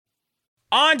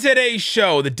On today's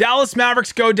show, the Dallas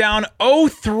Mavericks go down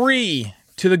 0-3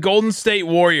 to the Golden State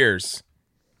Warriors.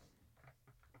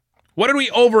 What did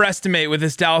we overestimate with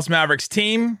this Dallas Mavericks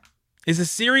team? Is the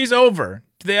series over?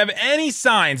 Do they have any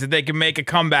signs that they can make a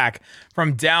comeback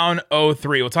from down 0-3?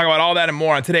 We'll talk about all that and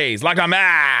more on today's Locked On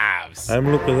Mavs. I'm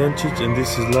Luka Doncic, and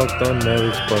this is Locked On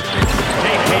Mavericks podcast.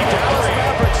 Hey, Dallas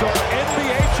Mavericks are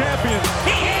NBA champions.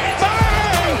 He hit it!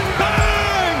 Bang!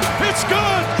 Bang! It's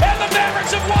good! And the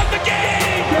Mavericks have won the game!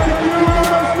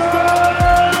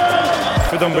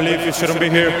 If you don't believe, you shouldn't be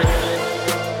here.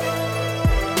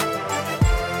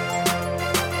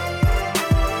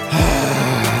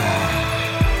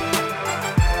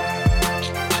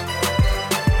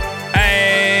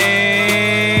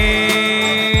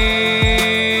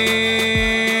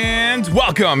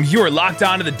 Welcome. You are locked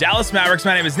on to the Dallas Mavericks.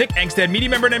 My name is Nick Engstead, media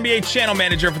member and NBA channel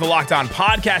manager for the Locked On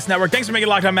Podcast Network. Thanks for making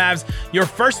Locked On Mavs your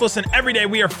first listen every day.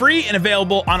 We are free and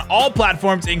available on all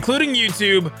platforms, including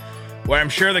YouTube, where I'm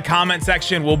sure the comment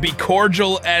section will be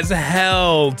cordial as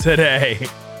hell today.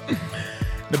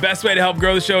 The best way to help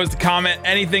grow the show is to comment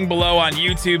anything below on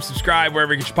YouTube, subscribe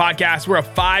wherever you get your podcasts. We're a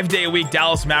 5-day-a-week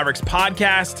Dallas Mavericks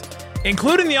podcast,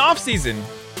 including the offseason.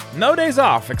 No days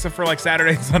off, except for like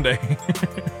Saturday and Sunday.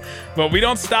 But we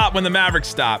don't stop when the Mavericks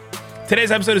stop.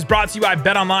 Today's episode is brought to you by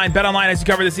BetOnline. BetOnline has you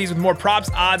covered this season with more props,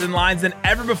 odds, and lines than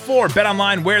ever before.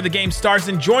 BetOnline, where the game starts.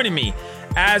 And joining me,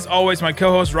 as always, my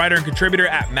co-host, writer, and contributor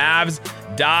at Mavs.com.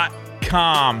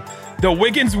 The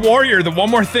Wiggins Warrior, the One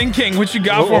More Thing King. What you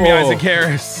got for me, Isaac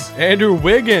Harris? Andrew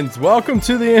Wiggins, welcome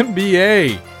to the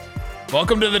NBA.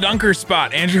 Welcome to the dunker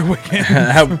spot, Andrew Wiggins.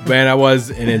 Man, that was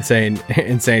an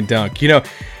insane dunk. You know,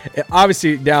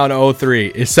 obviously down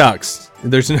 0-3, it sucks.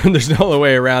 There's no other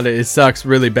way around it. It sucks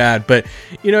really bad. But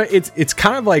you know, it's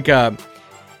kind of like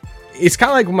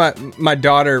my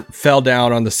daughter fell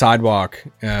down on the sidewalk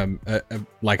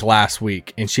like last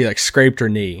week, and she like scraped her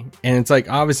knee. And it's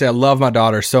like, obviously I love my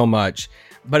daughter so much,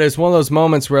 but it's one of those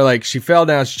moments where like she fell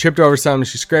down, she tripped over something,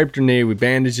 she scraped her knee, we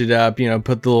bandaged it up, you know,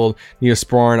 put the little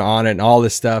Neosporin on it and all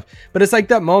this stuff. But it's like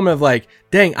that moment of like,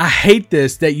 dang, I hate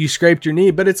this that you scraped your knee,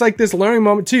 but it's like this learning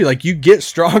moment too. Like you get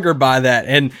stronger by that.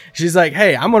 And she's like,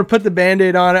 hey, I'm going to put the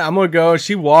Band-Aid on it. I'm going to go.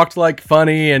 She walked like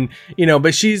funny and, you know,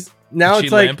 but she's now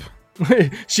it's like,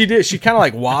 she did. She kind of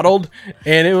like waddled,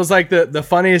 and it was like the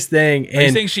funniest thing. And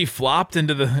you think she flopped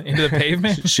into the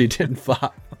pavement? She didn't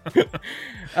flop.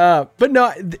 But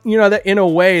no, you know, that in a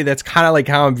way, that's kind of like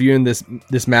how I'm viewing this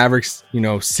Mavericks, you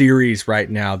know, series right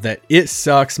now. That it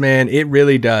sucks, man. It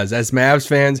really does. As Mavs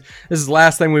fans, this is the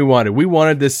last thing we wanted. We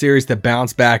wanted this series to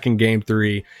bounce back in Game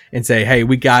 3 and say, hey,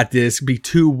 we got this. Be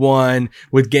 2-1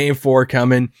 with Game 4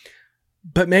 coming.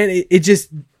 But man, it just,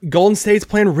 Golden State's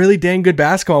playing really dang good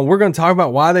basketball. And we're going to talk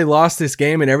about why they lost this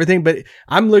game and everything. But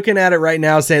I'm looking at it right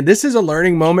now saying this is a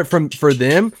learning moment for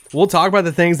them. We'll talk about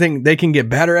the things they can get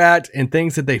better at and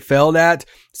things that they failed at.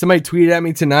 Somebody tweeted at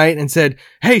me tonight and said,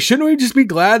 hey, shouldn't we just be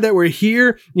glad that we're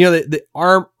here? You know, the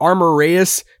Armor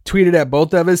Reyes tweeted at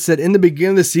both of us, said in the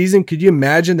beginning of the season, could you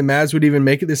imagine the Mavs would even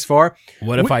make it this far?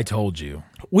 What if I told you?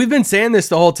 We've been saying this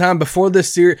the whole time before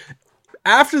this series.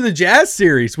 After the Jazz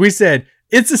series, we said,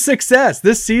 it's a success.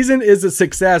 This season is a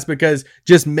success because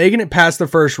just making it past the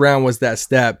first round was that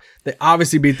step. They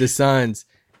obviously beat the Suns.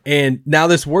 And now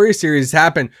this Warrior series has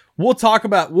happened.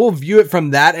 We'll view it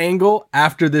from that angle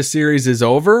after this series is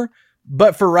over.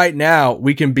 But for right now,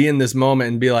 we can be in this moment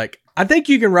and be like, I think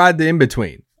you can ride the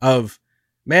in-between of,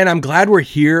 man, I'm glad we're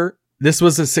here. This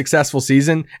was a successful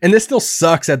season. And this still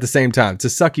sucks at the same time. It's a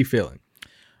sucky feeling.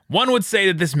 One would say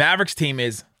that this Mavericks team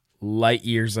is light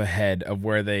years ahead of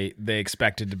where they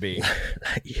expected to be.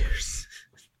 Light years.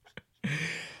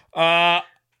 I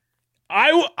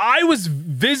was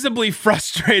visibly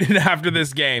frustrated after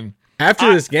this game.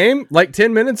 This game? Like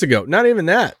 10 minutes ago. Not even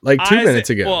that. Like 2 minutes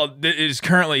ago. Well, it is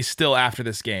currently still after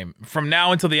this game. From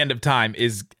now until the end of time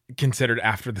is considered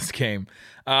after this game.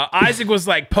 Isaac was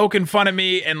like poking fun at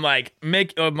me and like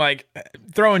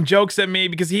throwing jokes at me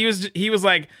because he was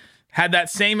like had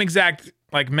that same exact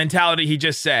like mentality he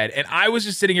just said, and I was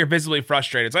just sitting here visibly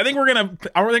frustrated. So I think we're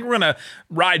gonna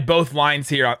ride both lines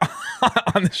here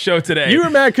on the show today. You were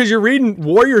mad because you're reading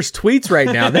Warriors tweets right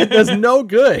now. That does no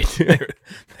good.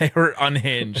 They were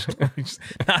unhinged,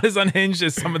 not as unhinged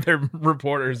as some of their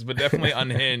reporters, but definitely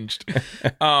unhinged.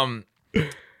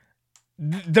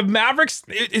 The Mavericks,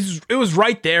 it was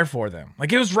right there for them.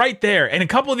 Like, it was right there. And a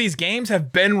couple of these games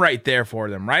have been right there for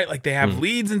them, right? Like, they have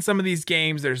leads in some of these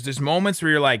games. There's just moments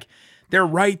where you're like, they're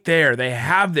right there. They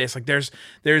have this. Like,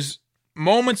 there's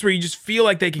moments where you just feel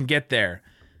like they can get there.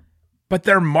 But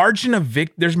their margin of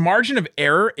margin of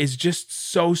error is just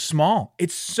so small.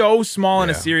 It's so small in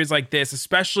a series like this,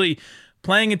 especially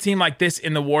playing a team like this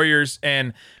in the Warriors,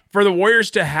 and for the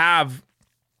Warriors to have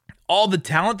all the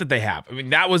talent that they have. I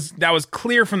mean, that was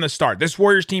clear from the start. This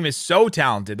Warriors team is so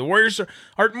talented. The Warriors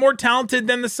are more talented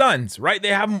than the Suns, right? They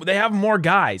have more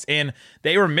guys, and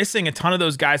they were missing a ton of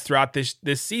those guys throughout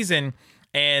this season,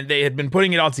 and they had been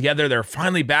putting it all together. They're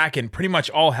finally back and pretty much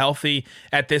all healthy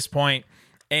at this point.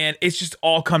 And it's just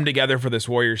all come together for this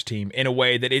Warriors team in a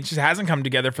way that it just hasn't come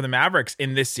together for the Mavericks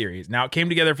in this series. Now, it came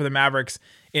together for the Mavericks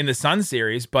in the Suns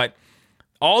series, but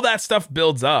all that stuff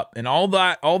builds up, and all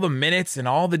the minutes and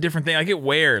all the different things, like, it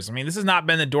wears. I mean, this has not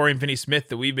been the Dorian Finney-Smith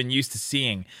that we've been used to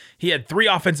seeing. He had 3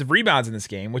 offensive rebounds in this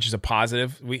game, which is a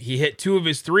positive. He hit 2 of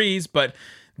his threes, but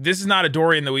this is not a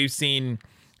Dorian that we've seen,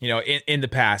 in the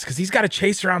past, because he's got to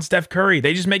chase around Steph Curry.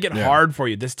 They just make it hard for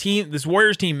you. This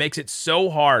Warriors team makes it so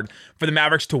hard for the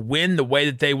Mavericks to win the way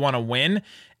that they want to win,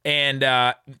 and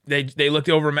they look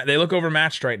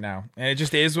overmatched right now, and it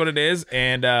just is what it is.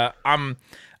 And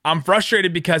I'm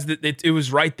frustrated because it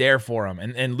was right there for him,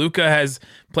 and Luka has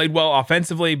played well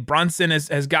offensively. Brunson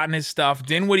has gotten his stuff.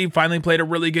 Dinwiddie finally played a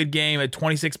really good game at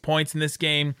 26 points in this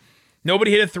game.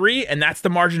 Nobody hit a 3, and that's the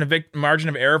margin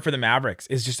of error for the Mavericks.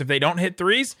 Is just if they don't hit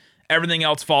 3s, everything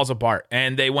else falls apart.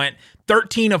 And they went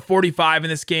 13 of 45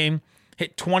 in this game,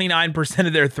 hit 29%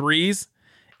 of their 3s,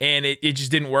 and it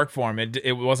just didn't work for them.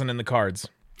 It wasn't in the cards.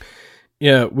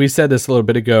 Yeah, we said this a little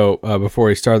bit ago before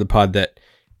we started the pod that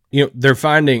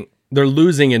they're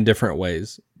losing in different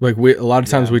ways. Like a lot of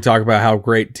times we talk about how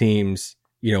great teams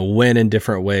win in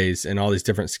different ways and all these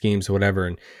different schemes or whatever,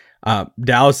 and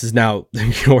Dallas is now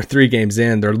 3 games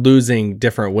in. They're losing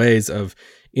different ways of,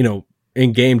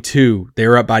 in game 2, they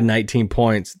were up by 19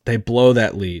 points. They blow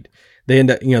that lead. They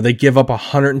end up, they give up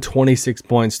 126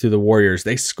 points to the Warriors.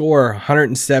 They score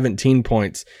 117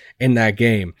 points in that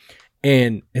game.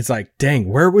 And it's like, dang,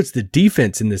 where was the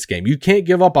defense in this game? You can't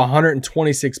give up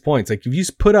 126 points. Like, if you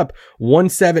put up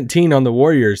 117 on the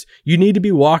Warriors, you need to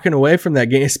be walking away from that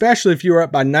game, especially if you were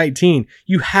up by 19.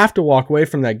 You have to walk away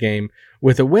from that game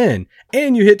with a win.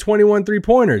 And you hit 21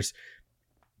 3-pointers.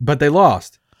 But they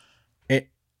lost.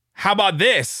 How about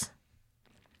this?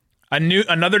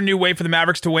 Another new way for the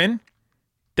Mavericks to win.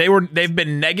 They've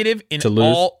been negative in to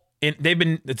lose.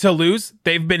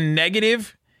 They've been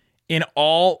negative in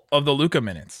all of the Luka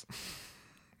minutes.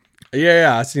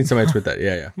 Yeah, I've seen somebody tweet that.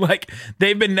 Yeah. Like,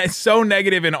 they've been so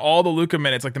negative in all the Luka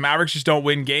minutes. Like, the Mavericks just don't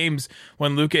win games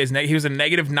when Luka is he was a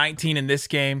negative 19 in this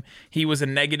game. He was a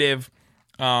negative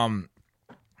 12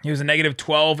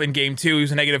 in game 2. He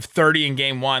was a negative 30 in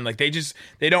game 1. Like, they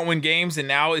don't win games, and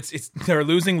now they're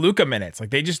losing Luka minutes.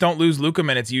 Like, they just don't lose Luka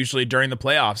minutes usually during the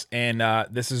playoffs. And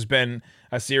this has been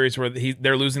a series where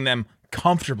they're losing them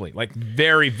comfortably, like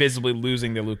very visibly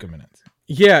losing their Luka minutes.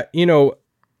 Yeah,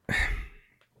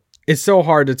 it's so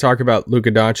hard to talk about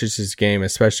Luka Doncic's game,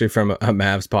 especially from a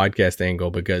Mavs podcast angle,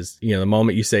 because the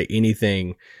moment you say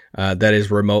anything that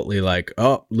is remotely like,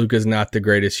 oh, Luka's not the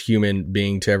greatest human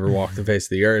being to ever walk the face of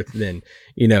the earth, then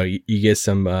you get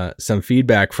some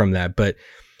feedback from that. But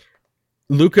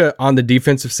Luka on the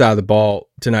defensive side of the ball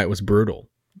tonight was brutal.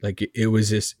 Like, it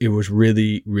was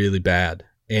really, really bad.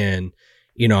 And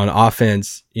on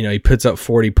offense, he puts up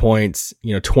 40 points,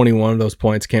 21 of those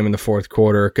points came in the fourth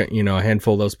quarter. A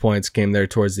handful of those points came there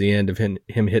towards the end of him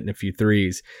hitting a few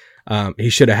threes. He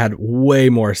should have had way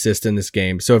more assists in this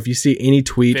game. So if you see any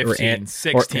tweet 15,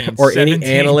 16, or 17. any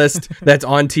analyst that's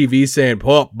on TV saying,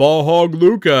 ball hog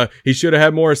Luka, he should have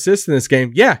had more assists in this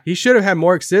game. Yeah, he should have had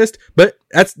more assists, but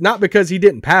that's not because he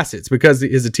didn't pass it. It's because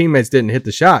his teammates didn't hit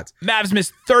the shots. Mavs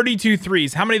missed 32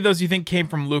 threes. How many of those do you think came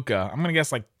from Luka? I'm gonna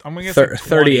guess like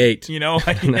 38.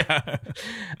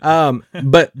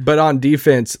 But on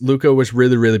defense, Luka was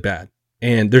really, really bad.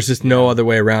 And there's just no other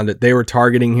way around it. They were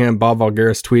targeting him. Bob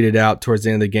Voulgaris tweeted out towards the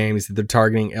end of the game, he said they're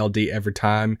targeting LD every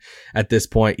time at this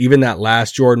point. Even that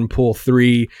last Jordan Poole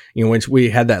 3, when we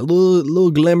had that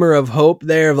little glimmer of hope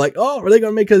there of like, oh, are they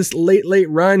going to make this late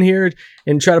run here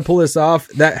and try to pull this off?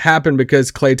 That happened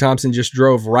because Klay Thompson just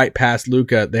drove right past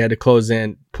Luka. They had to close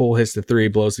in. Poole hits the 3,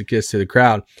 blows the kiss to the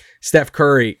crowd. Steph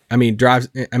Curry, how many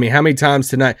times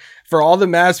tonight? For all the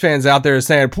Mavs fans out there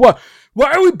saying, what?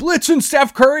 Why are we blitzing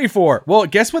Steph Curry for? Well,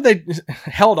 guess what they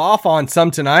held off on some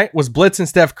tonight was blitzing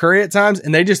Steph Curry at times,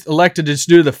 and they just elected to just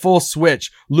do the full switch,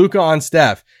 Luka on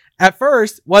Steph. At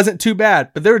first, wasn't too bad,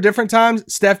 but there were different times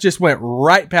Steph just went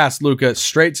right past Luka,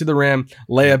 straight to the rim,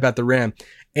 layup at the rim.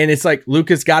 And it's like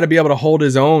Luka's got to be able to hold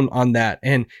his own on that,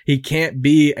 and he can't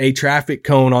be a traffic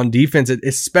cone on defense,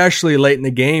 especially late in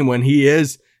the game when he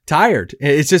is tired.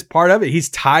 It's just part of it. He's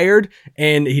tired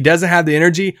and he doesn't have the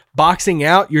energy. Boxing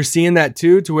out, you're seeing that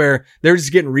too, to where they're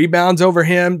just getting rebounds over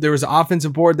him. There was an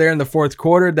offensive board there in the fourth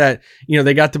quarter that,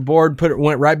 they got the board,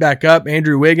 went right back up,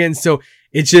 Andrew Wiggins. So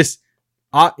it's just,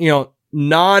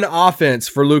 non-offense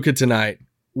for Luka tonight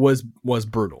was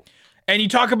brutal. And you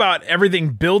talk about everything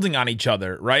building on each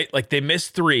other, right? Like they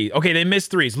missed three. Okay, they missed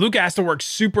threes. Luka has to work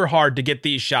super hard to get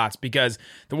these shots because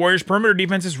the Warriors' perimeter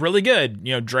defense is really good.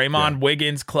 Draymond,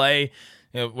 Wiggins, Clay,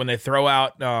 when they throw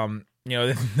out,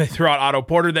 they threw out Otto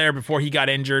Porter there before he got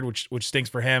injured, which stinks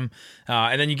for him.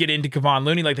 And then you get into Kevon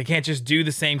Looney. Like they can't just do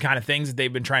the same kind of things that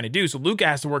they've been trying to do. So Luka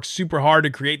has to work super hard to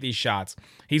create these shots.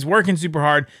 He's working super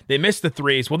hard. They missed the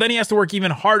threes. Well, then he has to work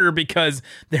even harder because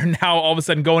they're now all of a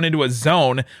sudden going into a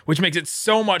zone, which makes it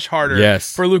so much harder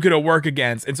for Luka to work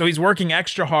against. And so he's working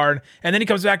extra hard. And then he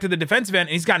comes back to the defensive end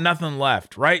and he's got nothing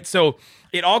left, right? So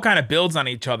it all kind of builds on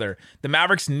each other. The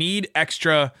Mavericks need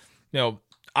extra,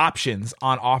 options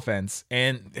on offense,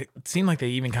 and it seemed like they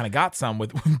even kind of got some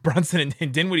with Brunson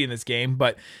and Dinwiddie in this game,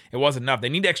 but it wasn't enough. They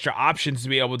need extra options to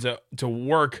be able to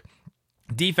work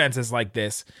defenses like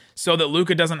this so that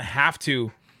Luka doesn't have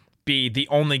to be the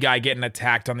only guy getting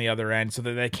attacked on the other end, so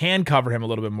that they can cover him a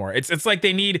little bit more. It's like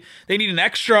they need an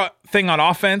extra thing on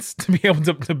offense to be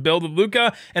able to build with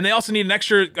Luka, and they also need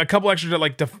a couple extra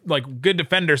like good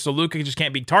defenders so Luka just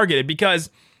can't be targeted, because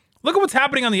look at what's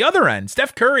happening on the other end.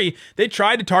 Steph Curry, they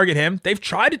tried to target him. They've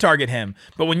tried to target him.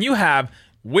 But when you have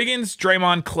Wiggins,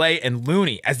 Draymond, Clay, and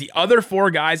Looney as the other four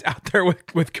guys out there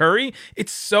with Curry,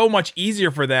 it's so much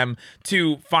easier for them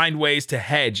to find ways to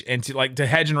hedge and to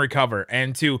hedge and recover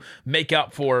and to make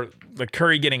up for the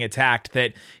Curry getting attacked,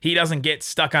 that he doesn't get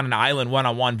stuck on an island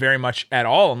one-on-one very much at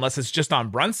all, unless it's just on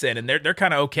Brunson. And they're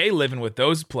kind of okay living with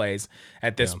those plays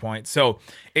at this point. So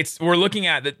we're looking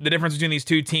at the difference between these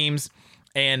two teams.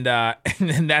 And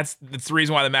that's the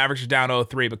reason why the Mavericks are down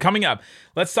 0-3. But coming up,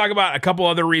 let's talk about a couple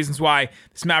other reasons why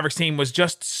this Mavericks team was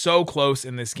just so close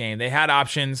in this game. They had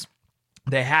options.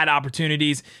 They had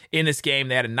opportunities in this game.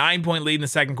 They had a 9-point lead in the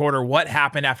second quarter. What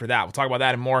happened after that? We'll talk about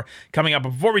that and more coming up. But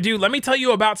before we do, let me tell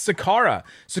you about Sakara.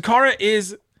 Sakara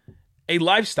is a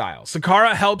lifestyle.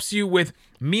 Sakara helps you with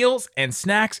meals and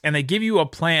snacks, and they give you a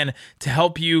plan to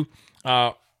help you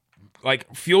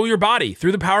fuel your body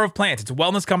through the power of plants. It's a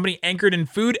wellness company anchored in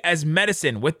food as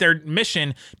medicine, with their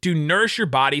mission to nourish your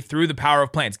body through the power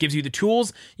of plants. Gives you the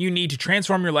tools you need to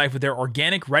transform your life with their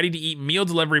organic, ready-to-eat meal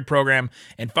delivery program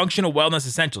and functional wellness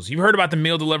essentials. You've heard about the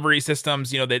meal delivery systems.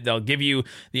 They'll give you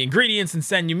the ingredients and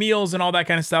send you meals and all that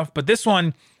kind of stuff. But this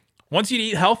one wants you to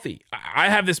eat healthy. I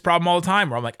have this problem all the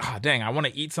time where I'm like, dang, I want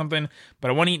to eat something,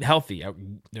 but I want to eat healthy.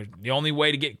 The only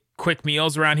way to get quick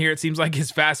meals around here, it seems like,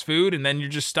 is fast food, and then you're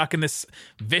just stuck in this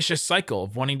vicious cycle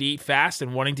of wanting to eat fast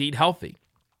and wanting to eat healthy.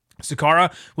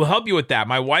 Sakara will help you with that.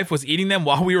 My wife was eating them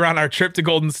while we were on our trip to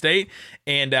Golden State,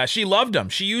 and she loved them.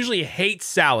 She usually hates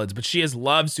salads, but she has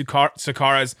loved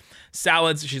Sakara's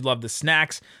salads. She loved the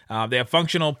snacks. They have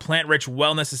functional, plant-rich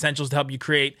wellness essentials to help you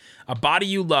create a body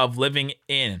you love living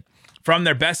in. From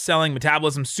their best-selling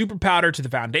Metabolism Super Powder to the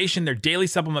Foundation, their daily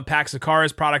supplement pack,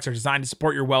 Sakara's products are designed to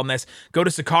support your wellness. Go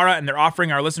to Sakara, and they're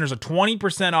offering our listeners a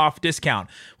 20% off discount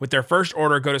with their first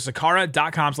order. Go to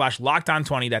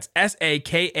sakara.com/lockedon20. That's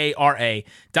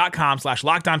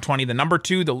SAKARA.com/lockedon20. The number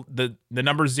 2, the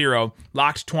number 0,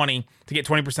 locked 20 to get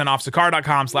 20% off.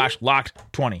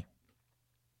 Sakara.com/locked20.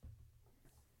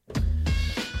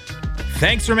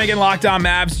 Thanks for making Locked On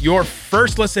Mavs your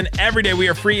first listen every day. We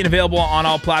are free and available on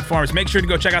all platforms. Make sure to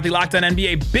go check out the Locked On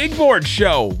NBA Big Board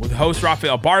Show with host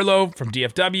Rafael Barlow from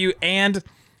DFW and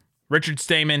Richard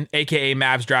Stamen, a.k.a.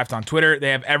 Mavs Draft on Twitter.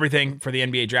 They have everything for the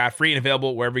NBA Draft, free and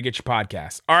available wherever you get your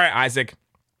podcasts. All right, Isaac.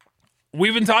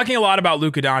 We've been talking a lot about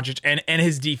Luka Doncic and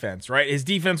his defense, right? His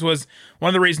defense was one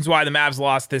of the reasons why the Mavs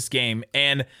lost this game,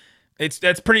 and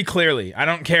that's pretty clearly. I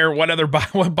don't care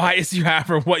what bias you have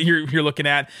or what you're looking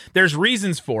at. There's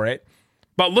reasons for it.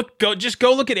 But go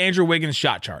look at Andrew Wiggins'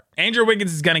 shot chart. Andrew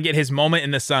Wiggins is going to get his moment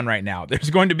in the sun right now. There's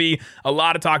going to be a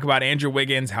lot of talk about Andrew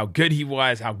Wiggins, how good he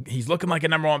was, how he's looking like a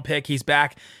number 1 pick. He's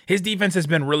back. His defense has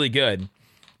been really good.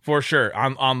 For sure,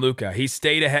 on Luka. He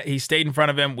stayed ahead. He stayed in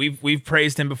front of him. We've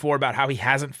praised him before about how he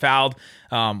hasn't fouled.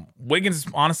 Wiggins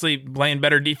is honestly playing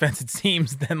better defense, it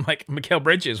seems, than like Mikal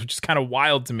Bridges, which is kind of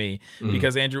wild to me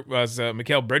because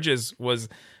Mikal Bridges was,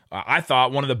 I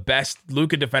thought, one of the best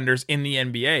Luka defenders in the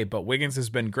NBA. But Wiggins has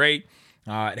been great.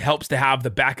 It helps to have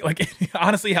the back, it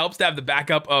honestly helps to have the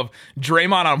backup of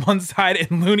Draymond on one side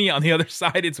and Looney on the other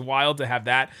side. It's wild to have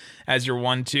that as your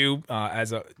 1-2,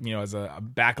 as a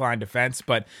backline defense.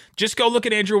 But just go look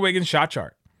at Andrew Wiggins' shot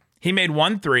chart. He made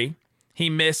 1 3.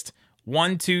 He missed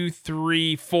 1, 2,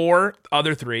 3, 4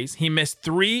 other threes. He missed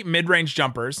 3 mid-range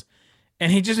jumpers,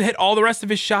 and he just hit all the rest of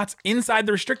his shots inside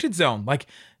the restricted zone. Like,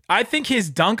 I think his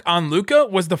dunk on Luka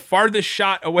was the farthest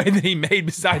shot away that he made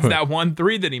besides that 1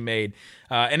 3 that he made.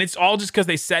 And it's all just because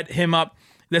they set him up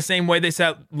the same way they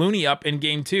set Looney up in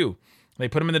game 2. They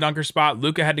put him in the dunker spot.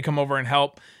 Luka had to come over and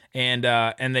help, and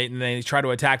they tried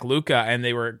to attack Luka, and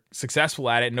they were successful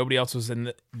at it. Nobody else was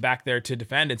back there to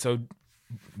defend it. So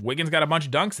Wiggins got a bunch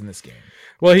of dunks in this game.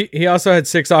 Well, he also had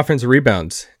 6 offensive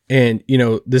rebounds. And,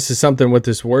 this is something with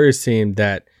this Warriors team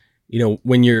that,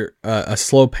 when you're a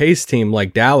slow-paced team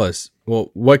like Dallas, well,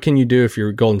 what can you do if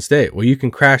you're Golden State? Well, you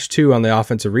can crash 2 on the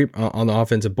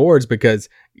offensive boards because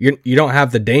you don't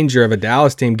have the danger of a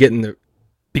Dallas team getting the...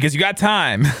 Because you got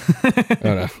time.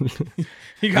 Oh, no.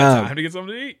 You got time to get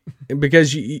something to eat.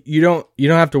 Because you don't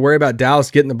have to worry about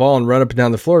Dallas getting the ball and run up and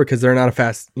down the floor because they're not a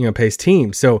fast paced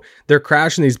team. So they're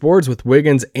crashing these boards with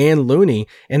Wiggins and Looney,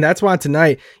 and that's why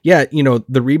tonight,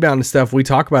 the rebounding stuff, we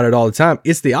talk about it all the time.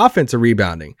 It's the offensive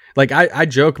rebounding. Like I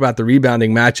joke about the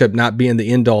rebounding matchup not being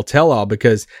the end all tell all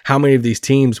because how many of these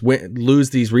teams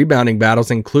lose these rebounding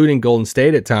battles, including Golden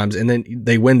State at times, and then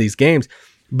they win these games,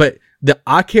 but.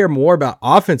 I care more about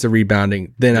offensive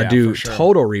rebounding than I do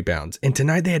total rebounds. And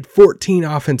tonight they had 14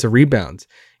 offensive rebounds.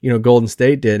 Golden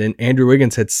State did, and Andrew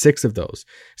Wiggins had 6 of those.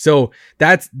 So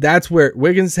that's where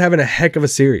Wiggins is having a heck of a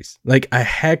series, like a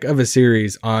heck of a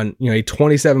series on,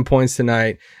 27 points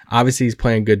tonight. Obviously he's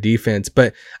playing good defense,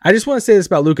 but I just want to say this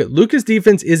about Luka. Luka's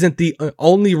defense isn't the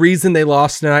only reason they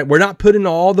lost tonight. We're not putting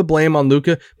all the blame on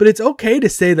Luka, but it's okay to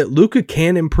say that Luka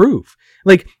can improve.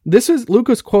 Like, this was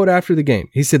Luka's quote after the game.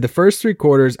 He said, "The first 3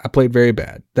 quarters, I played very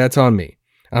bad. That's on me.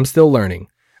 I'm still learning.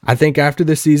 I think after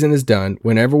this season is done,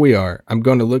 whenever we are, I'm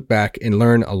going to look back and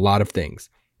learn a lot of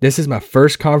things. This is my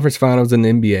first conference finals in the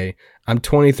NBA. I'm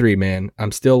 23, man.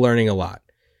 I'm still learning a lot."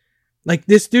 Like,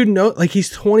 this dude, he's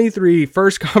 23,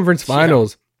 first conference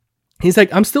finals. He's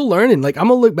like, I'm still learning. Like, I'm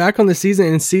going to look back on the season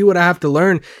and see what I have to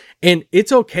learn. And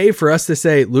it's okay for us to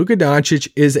say Luka Doncic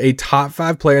is a top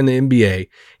 5 player in the NBA.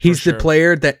 He's the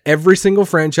player that every single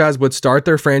franchise would start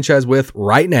their franchise with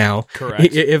right now.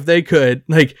 Correct. If they could.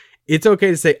 Like, it's okay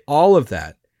to say all of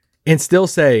that and still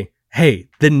say, hey,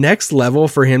 the next level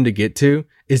for him to get to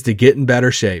is to get in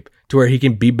better shape to where he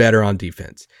can be better on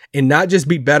defense. And not just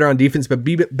be better on defense, but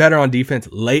be better on defense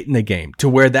late in the game to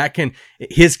where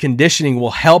his conditioning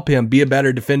will help him be a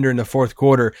better defender in the fourth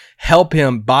quarter, help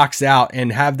him box out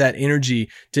and have that energy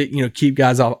to, keep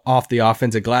guys off the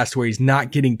offensive glass to where he's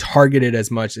not getting targeted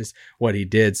as much as what he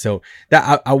did. So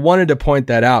that I wanted to point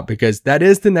that out because that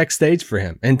is the next stage for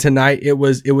him. And tonight it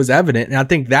was evident. And I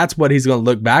think that's what he's going to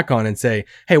look back on and say,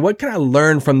 hey, what can I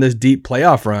learn from this deep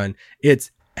playoff run?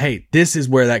 It's, hey, this is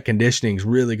where that conditioning is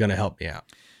really going to help me out.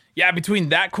 Yeah, between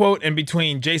that quote and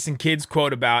between Jason Kidd's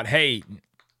quote about, hey,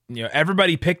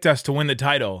 everybody picked us to win the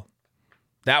title.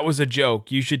 That was a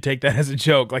joke. You should take that as a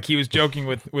joke. Like he was joking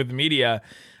with media.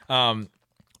 They're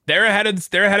ahead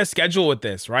of schedule with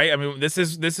this, right? I mean, this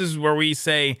is where we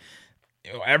say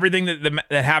everything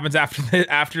that happens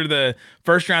after the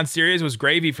first round series was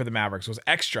gravy for the Mavericks, was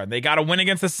extra. They got a win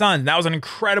against the Suns. That was an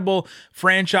incredible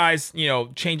franchise,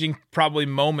 changing probably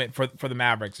moment for the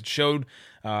Mavericks. It showed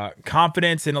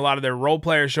confidence in a lot of their role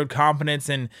players, showed confidence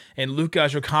in Luka,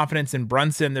 showed confidence in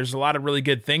Brunson. There's a lot of really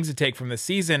good things to take from the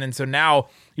season. And so now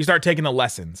you start taking the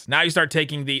lessons. Now you start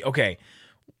taking okay,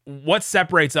 what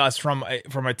separates us from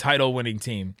a title winning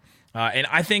team? And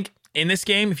I think in this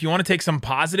game, if you want to take some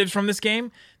positives from this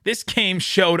game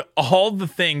showed all the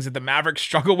things that the Mavericks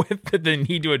struggle with that they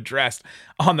need to address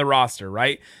on the roster,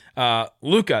 right?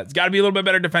 Luka, it's got to be a little bit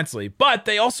better defensively, but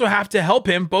they also have to help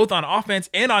him both on offense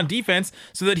and on defense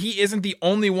so that he isn't the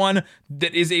only one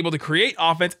that is able to create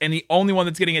offense and the only one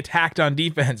that's getting attacked on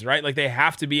defense, right? Like they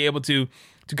have to be able to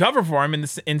cover for him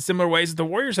in similar ways that the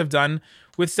Warriors have done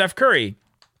with Steph Curry.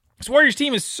 This Warriors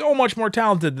team is so much more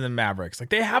talented than the Mavericks. Like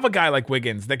they have a guy like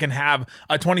Wiggins that can have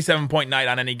a 27-point night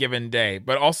on any given day,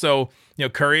 but also,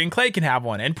 Curry and Clay can have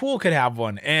one, and Poole could have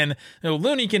one, and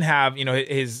Looney can have,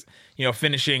 his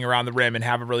finishing around the rim and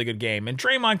have a really good game, and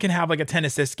Draymond can have like a 10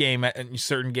 assist game at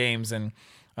certain games and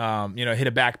hit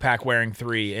a backpack wearing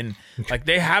 3, and like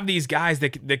they have these guys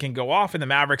that can go off, and the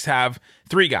Mavericks have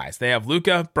 3 guys. They have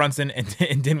Luka, Brunson,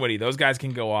 and Dinwiddie. Those guys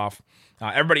can go off.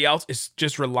 Everybody else is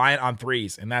just reliant on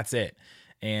threes, and that's it.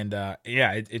 And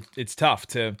it's tough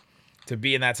to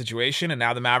be in that situation. And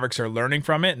now the Mavericks are learning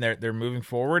from it, and they're moving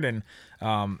forward. And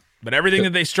but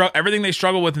everything they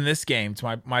struggle with in this game,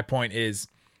 to my point, is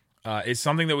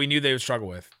something that we knew they would struggle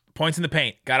with. Points in the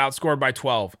paint, got outscored by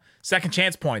 12. Second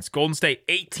chance points, Golden State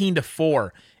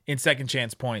 18-4 in second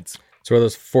chance points. It's where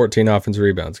those 14 offensive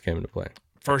rebounds came into play.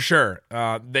 For sure.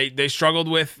 They struggled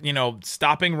with,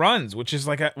 stopping runs, which is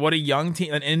like what a young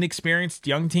team, an inexperienced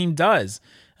young team does.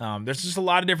 There's just a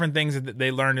lot of different things that they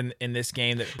learned in this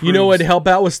game. That proves, you know what help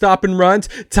out with stopping runs?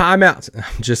 Timeouts.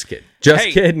 I'm just kidding. Just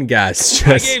kidding, guys.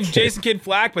 I gave Jason Kidd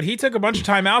flack, but he took a bunch of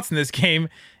timeouts in this game,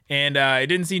 and it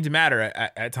didn't seem to matter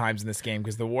at times in this game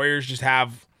because the Warriors just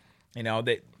have,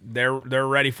 they're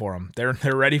ready for him. They're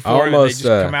ready for him. And they just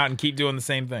come out and keep doing the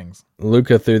same things.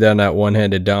 Luka threw down that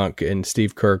one-handed dunk, and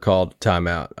Steve Kerr called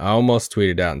timeout. I almost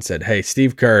tweeted out and said, "Hey,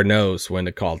 Steve Kerr knows when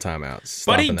to call timeouts."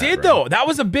 But he did though. That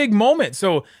was a big moment.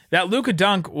 So that Luka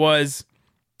dunk was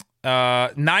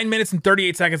 9 minutes and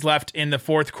 38 seconds left in the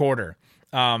fourth quarter.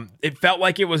 It felt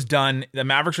like it was done. The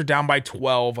Mavericks were down by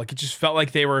 12. Like it just felt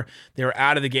like they were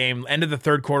out of the game. End of the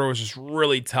third quarter was just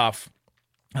really tough.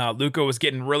 Luka was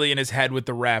getting really in his head with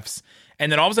the refs.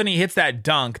 And then all of a sudden he hits that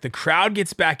dunk. The crowd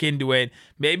gets back into it.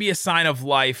 Maybe a sign of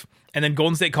life. And then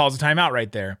Golden State calls a timeout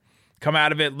right there. Come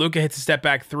out of it. Luka hits a step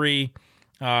back three.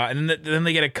 And then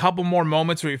they get a couple more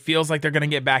moments where it feels like they're going to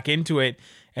get back into it.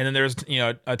 And then there's,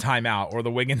 a timeout or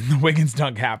the Wiggins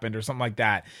dunk happened or something like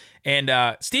that.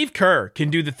 And Steve Kerr can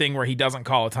do the thing where he doesn't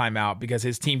call a timeout because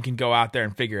his team can go out there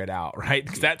and figure it out, right?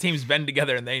 Because that team's been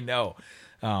together and they know.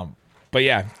 But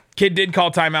yeah, Kidd did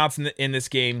call timeouts in this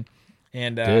game,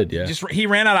 and he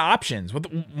ran out of options.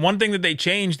 One thing that they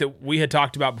changed that we had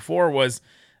talked about before was,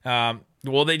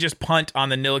 will they just punt on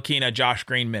the Ntilikina, Josh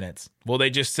Green minutes? Will they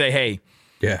just say, hey,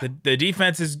 the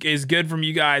defense is good from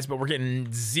you guys, but we're getting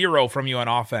zero from you on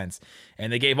offense?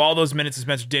 And they gave all those minutes to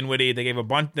Spencer Dinwiddie. They gave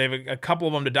a couple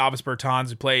of them to Davis Bertans,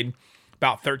 who played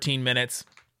about 13 minutes.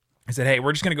 I said, hey,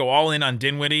 we're just going to go all in on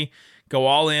Dinwiddie, go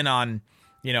all in on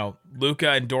Luka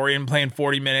and Dorian playing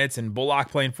 40 minutes and Bullock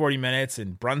playing 40 minutes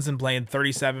and Brunson playing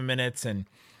 37 minutes and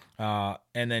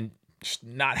then just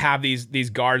not have these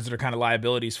guards that are kind of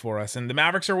liabilities for us. And the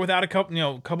Mavericks are without a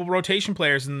couple rotation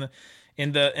players in the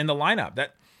lineup.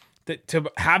 That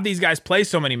to have these guys play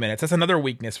so many minutes, that's another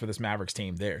weakness for this Mavericks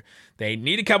team. They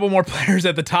need a couple more players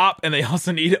at the top, and they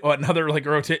also need another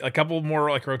a couple more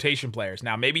rotation players.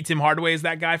 Now maybe Tim Hardaway is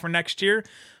that guy for next year,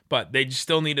 but they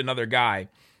still need another guy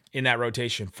in that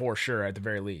rotation for sure, at the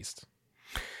very least.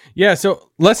 Yeah, so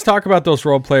let's talk about those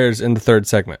role players in the third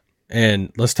segment. And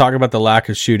let's talk about the lack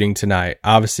of shooting tonight.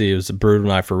 Obviously, it was a brutal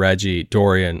night for Reggie,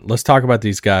 Dorian. Let's talk about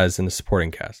these guys in the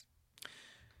supporting cast.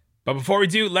 But before we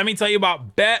do, let me tell you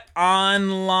about Bet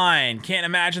Online. Can't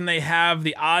imagine they have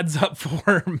the odds up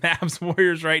for Mavs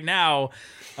Warriors right now.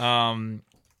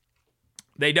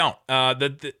 They don't.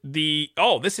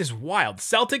 This is wild.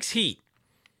 Celtics Heat.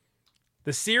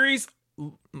 The series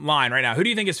line right now. Who do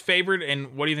you think is favored,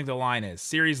 and what do you think the line is?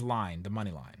 Series line, the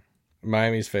money line.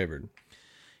 Miami's favored.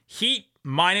 Heat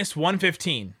minus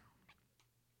 115.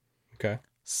 Okay.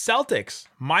 Celtics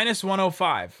minus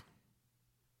 105.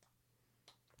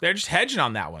 They're just hedging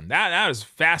on that one. That is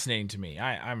fascinating to me.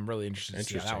 I'm really interested to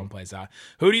see how that one plays out.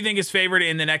 Who do you think is favored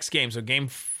in the next game? So game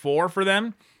 4 for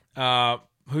them.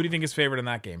 Who do you think is favored in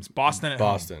that game? It's Boston at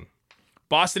home.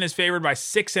 Boston is favored by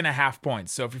 6.5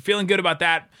 points. So if you're feeling good about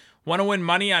that, want to win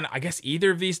money on, I guess,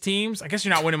 either of these teams? I guess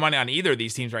you're not winning money on either of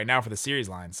these teams right now for the series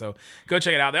line. So go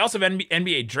check it out. They also have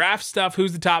NBA draft stuff.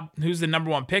 Who's the number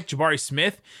one pick? Jabari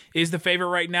Smith is the favorite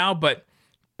right now, but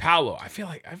Paolo, I feel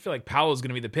like Paolo is going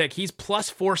to be the pick. He's plus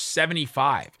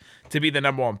 475 to be the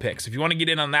number one pick. So if you want to get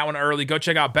in on that one early, go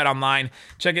check out Bet Online.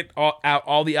 Check it out,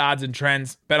 all the odds and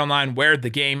trends. Bet Online, where the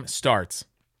game starts.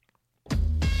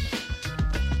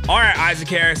 All right, Isaac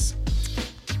Harris.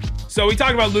 So we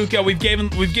talked about Luka. We've given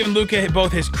Luka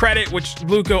both his credit, which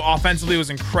Luka offensively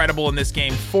was incredible in this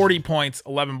game. 40 points,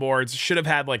 11 boards. Should have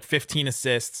had like 15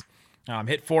 assists.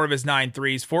 Hit 4 of his 9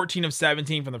 threes. 14 of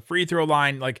 17 from the free throw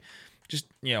line. Like, just,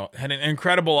 had an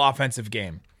incredible offensive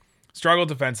game. Struggled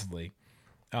defensively.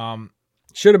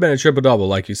 Should have been a triple-double,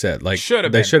 like you said. Like,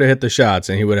 they should have hit the shots,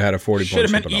 and he would have had a 40-point triple-double.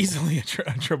 Should have been easily a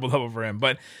triple-double for him.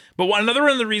 But another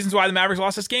one of the reasons why the Mavericks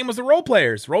lost this game was the role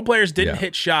players. Role players didn't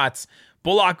hit shots.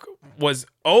 Bullock was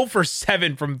 0 for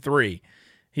 7 from 3.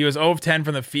 He was 0 of 10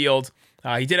 from the field.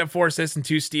 He did have 4 assists and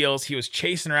 2 steals. He was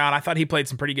chasing around. I thought he played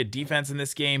some pretty good defense in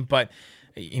this game, but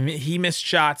he missed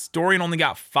shots. Dorian only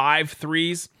got 5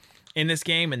 threes in this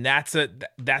game, and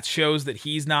that shows that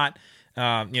he's not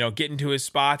getting to his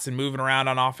spots and moving around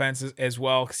on offense as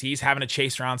well, because he's having to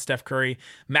chase around Steph Curry.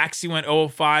 Maxey went 0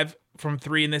 of 5 from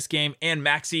 3 in this game, and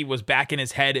Maxey was back in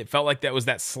his head. It felt like that was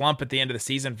that slump at the end of the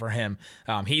season for him.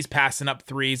 He's passing up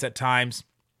threes at times.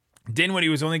 Dinwiddie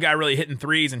was the only guy really hitting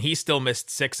threes, and he still missed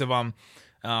 6 of them.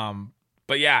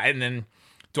 But yeah, and then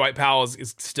Dwight Powell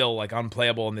is still like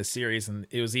unplayable in this series, and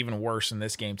it was even worse in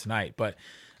this game tonight. But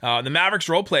The Mavericks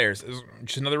role players is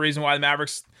just another reason why the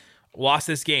Mavericks lost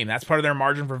this game. That's part of their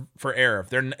margin for error.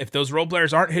 If those role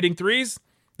players aren't hitting threes,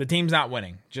 the team's not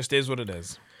winning. Just is what it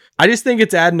is. I just think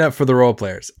it's adding up for the role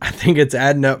players. I think it's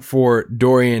adding up for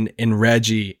Dorian and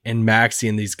Reggie and Maxey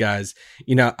and these guys.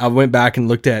 You know, I went back and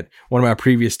looked at one of my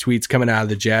previous tweets coming out of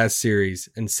the Jazz series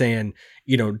and saying,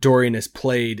 you know, Dorian has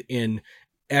played in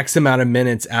X amount of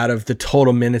minutes out of the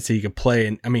total minutes he could play.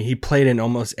 And I mean, he played in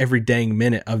almost every dang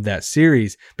minute of that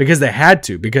series because they had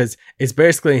to, because it's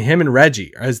basically him and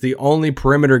Reggie as the only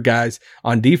perimeter guys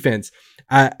on defense.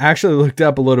 I actually looked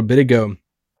up a little bit ago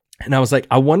and I was like,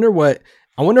 I wonder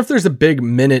if there's a big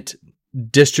minute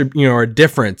or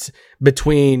two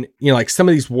between, you know, like some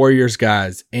of these Warriors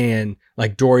guys and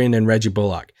like Dorian and Reggie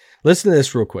Bullock. Listen to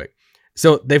this real quick.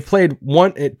 So they've played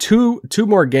two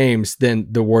more games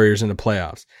than the Warriors in the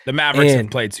playoffs. The Mavericks have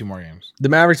played 2 more games. The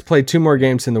Mavericks played 2 more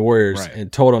games than the Warriors in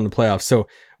total in the playoffs. So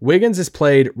Wiggins has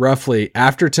played roughly,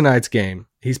 after tonight's game,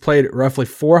 he's played roughly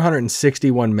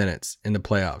 461 minutes in the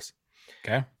playoffs.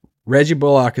 Okay. Reggie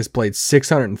Bullock has played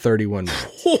 631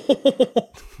 minutes.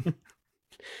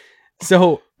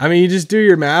 So, I mean, you just do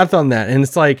your math on that. And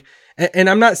it's like, and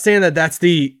I'm not saying that that's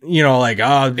the, you know, like,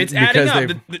 oh, it's adding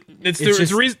up.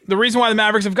 The reason why the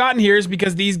Mavericks have gotten here is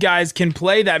because these guys can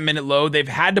play that minute load. They've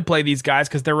had to play these guys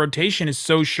because their rotation is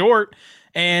so short,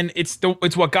 and it's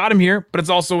what got them here, but it's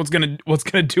also what's gonna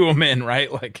do them in,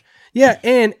 right? Like, yeah.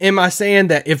 And am I saying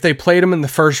that if they played them in the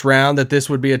first round, that this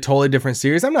would be a totally different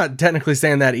series? I'm not technically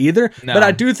saying that either, but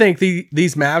I do think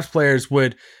these Mavs players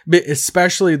would,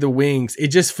 especially the wings. It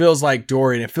just feels like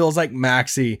Dorian. It feels like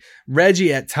Maxey,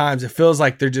 Reggie at times. It feels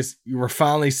like we're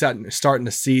finally starting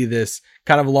to see this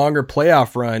kind of longer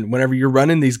playoff run whenever you're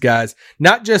running these guys,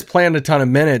 not just playing a ton of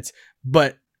minutes,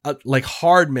 but like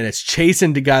hard minutes,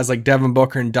 chasing to guys like Devin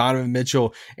Booker and Donovan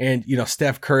Mitchell and, you know,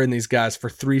 Steph Curry and these guys for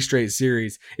 3 straight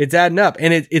series. It's adding up,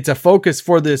 and it's a focus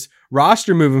for this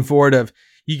roster moving forward of,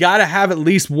 you got to have at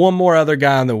least one more other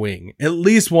guy on the wing, at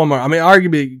least one more. I mean,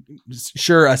 arguably,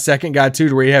 sure, a second guy too,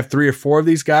 to where you have 3 or 4 of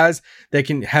these guys that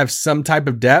can have some type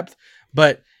of depth,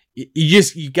 but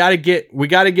we got to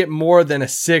get more than a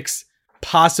 6,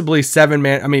 possibly 7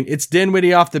 man. I mean, it's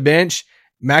Dinwiddie off the bench.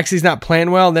 Maxey's not playing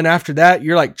well. And then after that,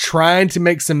 you're like trying to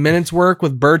make some minutes work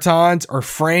with Bertans or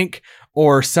Frank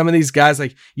or some of these guys.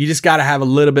 Like, you just got to have a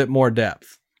little bit more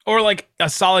depth. Or like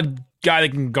a solid guy that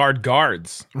can guard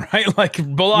guards, right? Like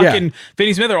Bullock and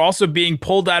Finney Smith are also being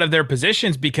pulled out of their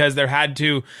positions because they had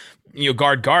to, you know,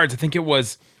 guard guards. I think it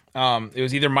was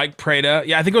either Mike Prada.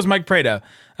 Yeah, I think it was Mike Prada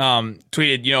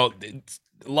tweeted, you know,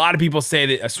 a lot of people say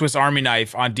that a Swiss Army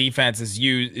knife on defense is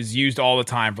used all the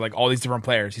time for like all these different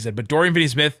players. He said, but Dorian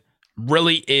Finney-Smith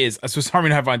really is a Swiss Army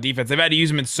knife on defense. They've had to use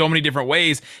him in so many different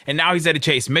ways, and now he's had to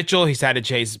chase Mitchell. He's had to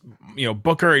chase, you know,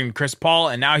 Booker and Chris Paul,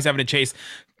 and now he's having to chase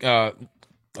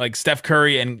like Steph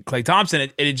Curry and Klay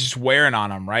Thompson. It's just wearing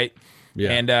on him, right?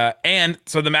 Yeah. And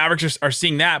so the Mavericks are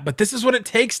seeing that, but this is what it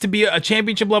takes to be a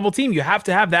championship level team. You have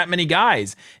to have that many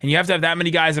guys, and you have to have that many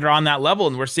guys that are on that level.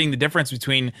 And we're seeing the difference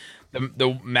between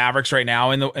the Mavericks right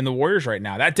now and the Warriors right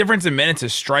now. That difference in minutes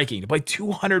is striking. To play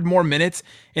 200 more minutes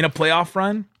in a playoff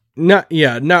run. Not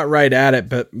right at it,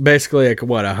 but basically like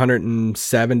what,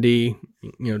 170, you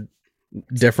know,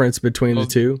 difference between the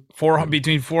two.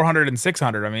 Between 400 and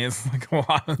 600. I mean, it's like a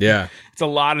lot. It's a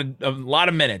lot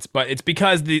of minutes, but it's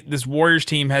because this Warriors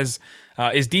team is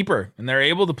deeper and they're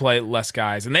able to play less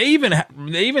guys, and they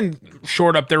even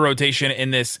shored up their rotation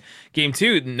in this game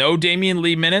too. No Damian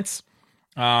Lee minutes.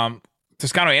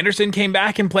 Toscano Anderson came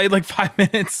back and played like 5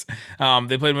 minutes.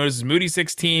 They played Moses Moody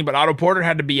 16, but Otto Porter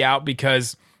had to be out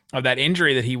because of that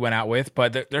injury that he went out with.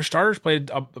 But their starters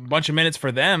played a bunch of minutes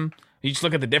for them. You just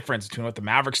look at the difference between what the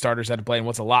Maverick starters had to play and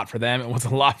what's a lot for them and what's a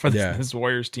lot for this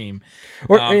Warriors team.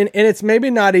 And it's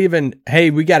maybe not even, hey,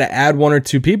 we got to add 1 or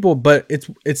 2 people, but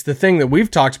it's the thing that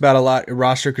we've talked about a lot in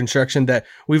roster construction, that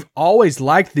we've always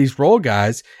liked these role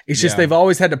guys. It's just they've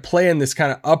always had to play in this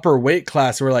kind of upper weight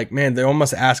class. We're like, man, they're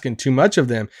almost asking too much of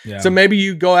them. Yeah. So maybe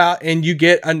you go out and you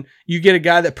get a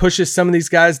guy that pushes some of these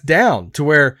guys down to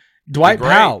where Dwight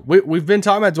Powell. We've been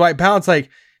talking about Dwight Powell. It's like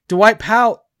Dwight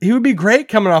Powell, he would be great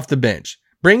coming off the bench.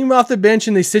 Bring him off the bench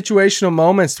in these situational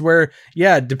moments where,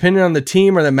 depending on the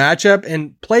team or the matchup,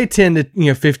 and play 10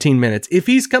 to 15 minutes. If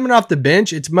he's coming off the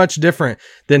bench, it's much different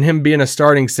than him being a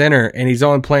starting center and he's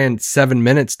only playing 7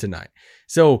 minutes tonight.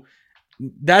 So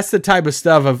that's the type of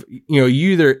stuff of, you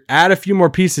either add a few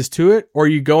more pieces to it or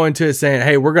you go into it saying,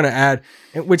 hey, we're going to add,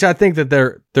 which I think that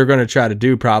they're going to try to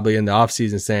do probably in the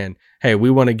offseason, saying, hey,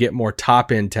 we want to get more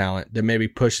top end talent that maybe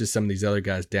pushes some of these other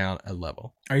guys down a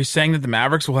level. Are you saying that the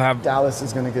Mavericks will have Dallas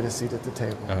is going to get a seat at the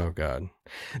table? Oh God.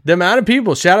 The amount of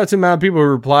people, shout out to the amount of people who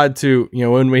replied to,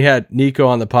 when we had Nico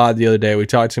on the pod the other day, we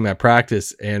talked to him at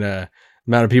practice, and the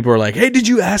amount of people were like, "Hey, did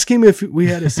you ask him if we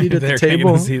had a seat at the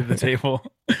table?" Seat at the table.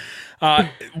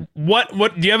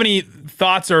 What do you have any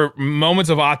thoughts or moments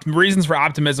of reasons for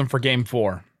optimism for Game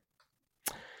 4?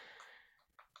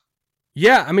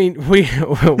 Yeah, I mean, we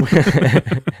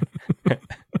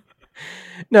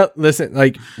no, listen,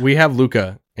 like, we have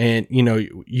Luka, and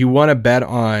you want to bet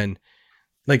on,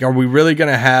 like, are we really going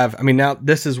to have, I mean, now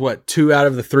this is what 2 out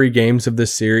of the 3 games of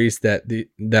this series that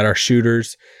our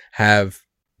shooters have,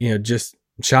 just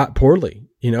shot poorly.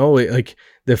 Like,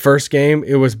 the first game,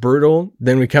 it was brutal.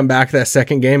 Then we come back to that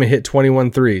second game and hit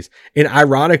 21 threes. And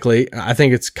ironically, I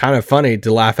think it's kind of funny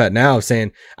to laugh at now,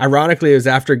 saying, ironically, it was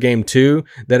after game 2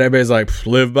 that everybody's like,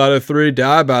 live by the 3,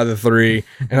 die by the 3.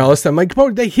 And all this stuff. I'm like,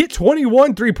 bro, they hit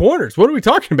 21 3-pointers. What are we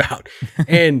talking about?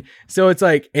 And so it's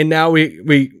like, and now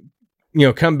we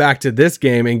come back to this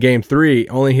game, in game 3,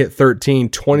 only hit 13,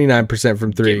 29%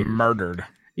 from 3. Get murdered.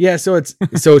 Yeah, so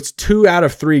it's 2 out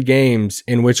of 3 games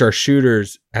in which our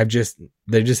shooters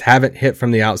they just haven't hit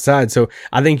from the outside. So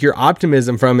I think your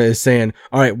optimism from it is saying,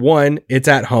 all right, 1, it's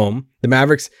at home. The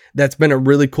Mavericks, that's been a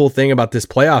really cool thing about this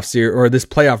playoff series, or this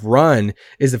playoff run,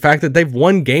 is the fact that they've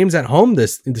won games at home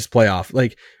this playoff.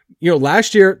 Like,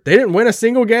 last year they didn't win a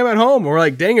single game at home. We're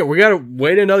like, dang it, we got to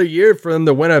wait another year for them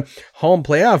to win a home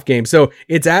playoff game. So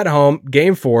it's at home,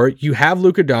 game 4. You have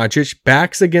Luka Doncic,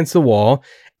 backs against the wall,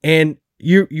 and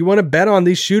you want to bet on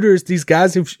these shooters, these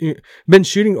guys who've been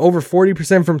shooting over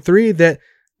 40% from 3, that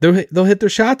they'll hit their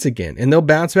shots again and they'll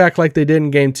bounce back like they did in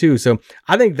game 2. So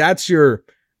I think that's your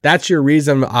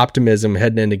reason of optimism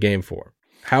heading into game 4.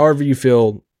 However you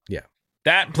feel. Yeah.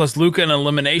 That plus Luka in an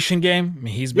elimination game. I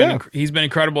mean, he's been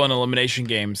incredible in elimination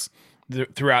games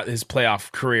throughout his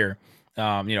playoff career.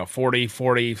 40,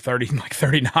 30, like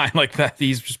 39, like that.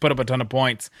 He's just put up a ton of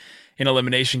points in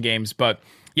elimination games, but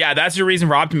yeah, that's your reason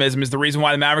for optimism, is the reason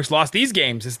why the Mavericks lost these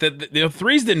games, is that the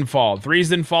threes didn't fall. Threes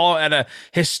didn't fall at a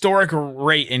historic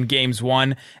rate in games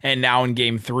 1 and now in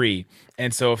game 3.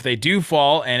 And so if they do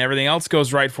fall and everything else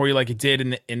goes right for you like it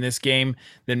did in this game,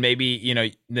 then maybe,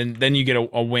 then you get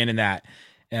a win in that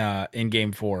in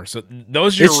game 4. So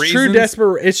those are your reasons.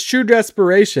 It's true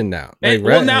desperation now.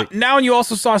 Now you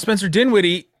also saw Spencer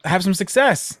Dinwiddie have some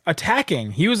success attacking.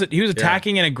 He was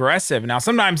attacking and aggressive. Now,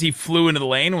 sometimes he flew into the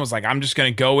lane and was like, I'm just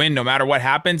going to go in no matter what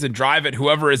happens and drive at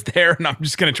whoever is there, and I'm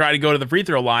just going to try to go to the free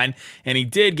throw line. And he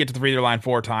did get to the free throw line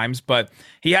 4 times, but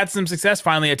he had some success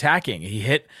finally attacking. He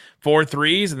hit 4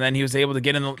 threes, and then he was able to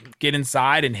get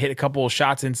inside and hit a couple of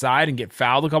shots inside and get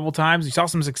fouled a couple of times. You saw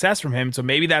some success from him, so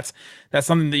maybe that's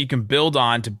something that you can build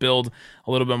on to build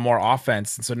a little bit more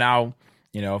offense. And so now,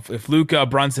 if Luka,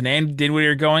 Brunson, and Dinwiddie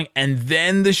are going, and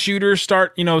then the shooters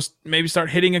start, maybe start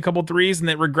hitting a couple threes, and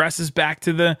it regresses back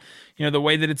to the, the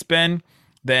way that it's been,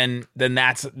 then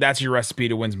that's your recipe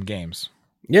to win some games.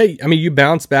 Yeah, I mean, you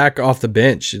bounce back off the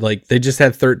bench. Like, they just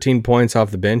had 13 points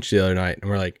off the bench the other night, and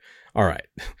we're like, all right,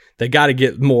 they got to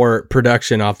get more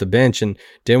production off the bench. And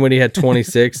Dinwiddie had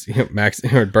 26. Max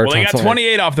or Bertans. Well, they got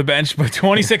 28 off the bench, but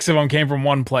 26 of them came from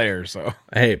one player. So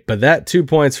hey, but that 2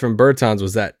 points from Bertans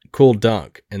was that cool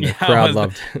dunk, and the crowd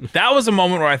loved it. That was a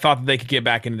moment where I thought that they could get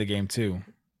back into the game too.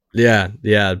 Yeah,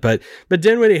 but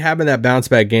Dinwiddie having that bounce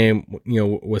back game,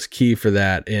 was key for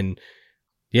that. And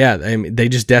yeah, I mean, they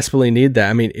just desperately need that.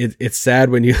 I mean, it's sad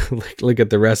when you look at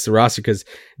the rest of the roster, because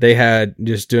they had,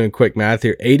 just doing quick math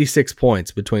here, 86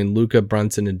 points between Luka,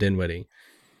 Brunson, and Dinwiddie.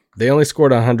 They only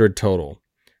scored 100 total.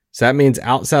 So that means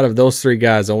outside of those 3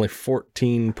 guys, only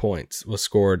 14 points was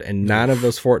scored, and 9 of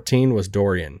those 14 was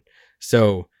Dorian.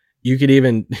 So you can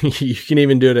even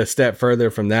do it a step further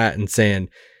from that and saying,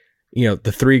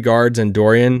 the 3 guards and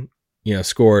Dorian,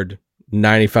 scored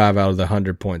 95 out of the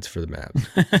 100 points for the Mavs.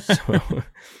 So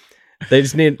they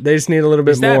just need a little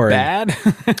bit more. Is that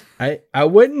bad? I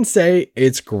wouldn't say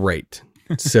it's great.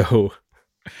 So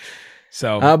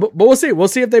but we'll see. We'll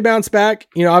see if they bounce back.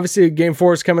 Obviously game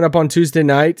 4 is coming up on Tuesday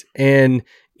night, and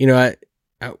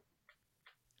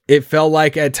it felt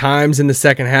like at times in the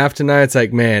second half tonight, it's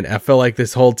like, man, I feel like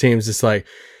this whole team's just like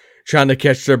trying to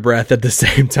catch their breath at the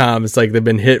same time. It's like they've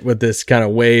been hit with this kind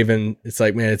of wave, and it's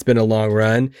like, man, it's been a long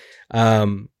run.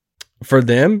 For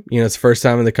them, it's the first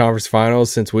time in the conference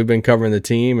finals since we've been covering the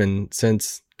team, and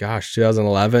since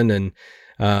 2011, and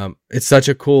it's such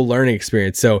a cool learning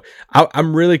experience. So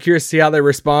I'm really curious to see how they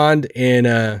respond,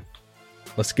 and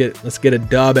let's get a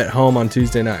dub at home on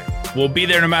Tuesday night. We'll be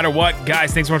there no matter what.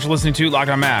 Guys, thanks so much for listening to Locked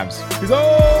On Mavs. Peace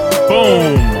out.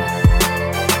 Boom.